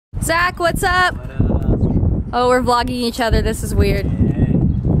Zach, what's up? Oh, we're vlogging each other. This is weird.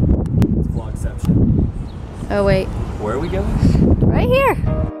 It's vlogception. Oh, wait. Where are we going? Right here.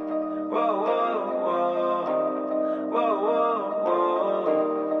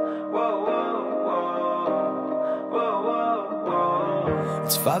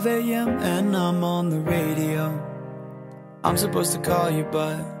 It's 5 a.m. and I'm on the radio. I'm supposed to call you,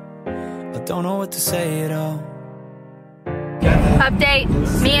 but I don't know what to say at all. Update,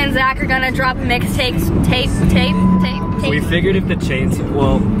 me and Zach are gonna drop mixtapes, tape. We figured if the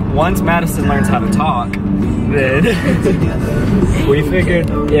once Madison learns how to talk, then we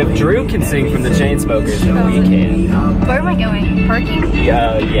figured if Drew can sing from the Chainsmokers, then we can. Where am I going? Parking?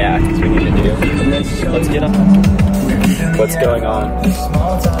 Yeah, because we need to do. Let's get up. What's going on?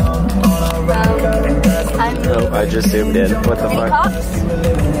 I just zoomed in. What the fuck? Cops?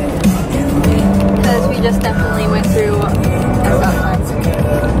 Because we just definitely went through a stop sign.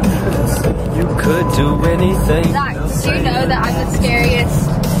 You could do anything. Zach, do you know that I'm the scariest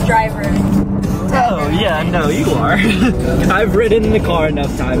driver? Oh yeah, no, you are. I've ridden in the car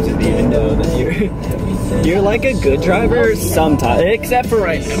enough times with you to know that you're like a good driver sometimes, except for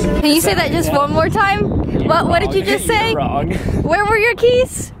right now. Can you say that just one more time? What did you just say? You're wrong. Where were your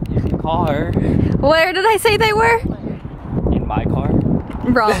keys? In the car. Where did I say they were? In my car.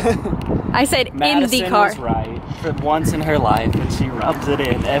 Wrong. I said Madison in the car. Was right for once in her life, and she rubs it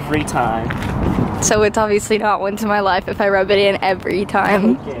in every time. So it's obviously not once in my life if I rub it in every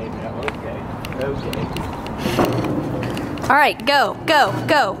time. Okay. All right, go.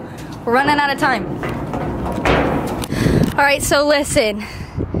 We're running out of time. All right, so listen.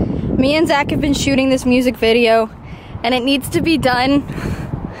 Me and Zach have been shooting this music video, and it needs to be done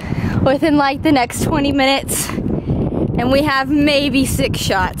within like the next 20 minutes. And we have maybe 6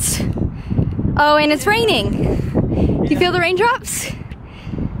 shots. Oh, and it's raining. Do you feel the raindrops?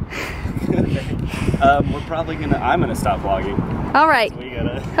 We're probably I'm gonna stop vlogging. All right. So we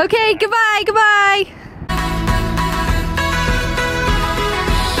gotta. Okay, goodbye.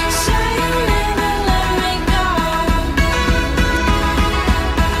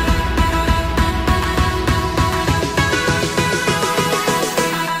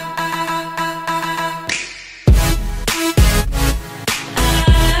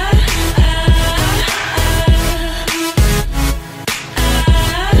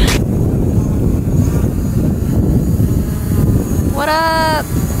 What up?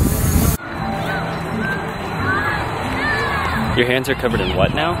 Your hands are covered in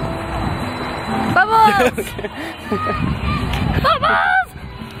what now? Bubbles! Bubbles!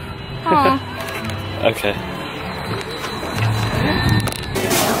 Aw. Okay.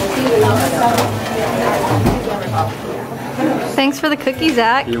 Thanks for the cookie,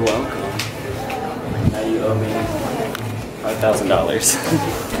 Zach. You're welcome. Now you owe me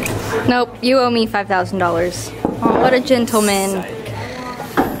 $5,000. Nope, you owe me $5,000. Oh, what a gentleman.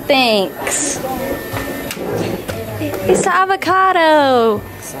 Thanks. It's the avocado.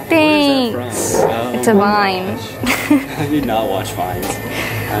 Thanks. It's a Vine. I did not watch Vines.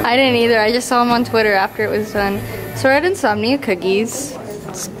 I didn't either. I just saw him on Twitter after it was done. So we're at Insomnia Cookies.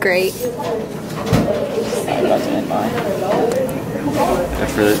 It's great. I'm about to end mine.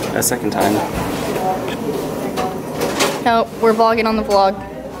 For a second time. Nope, we're vlogging on the vlog.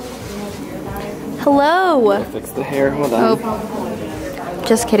 Hello. Fix the hair. Hold on. Oh,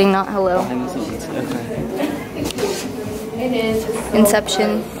 just kidding. Not hello. Okay.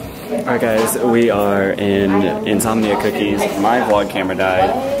 Inception. Alright guys, we are in Insomnia Cookies. My vlog camera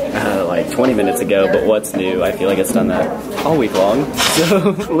died like 20 minutes ago, but what's new? I feel like it's done that all week long.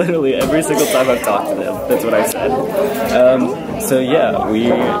 So literally every single time I've talked to them, that's what I said. So yeah,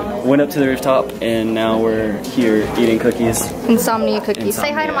 we went up to the rooftop and now we're here eating cookies. Insomnia Cookies.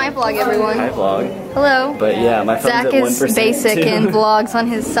 Say hi to my vlog, everyone. Hi vlog. Hello. But yeah, my phone's Zach at 1% is basic too. and vlogs on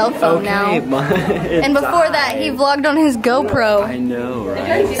his cell phone now. And before that, he vlogged on his GoPro. I know,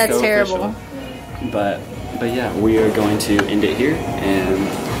 right? That's so terrible. Official. But yeah, we are going to end it here and.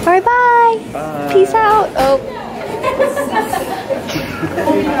 Alright, bye. Bye. Peace out. Oh.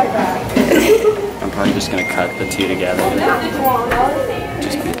 I'm probably just gonna cut the two together.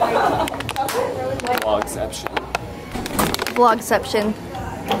 Just vlogception. Vlogception.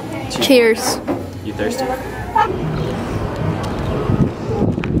 Cheers. You thirsty?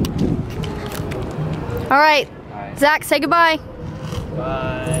 Alright. Zach, say goodbye.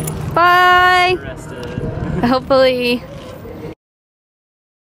 Bye. Bye. Arrested. Hopefully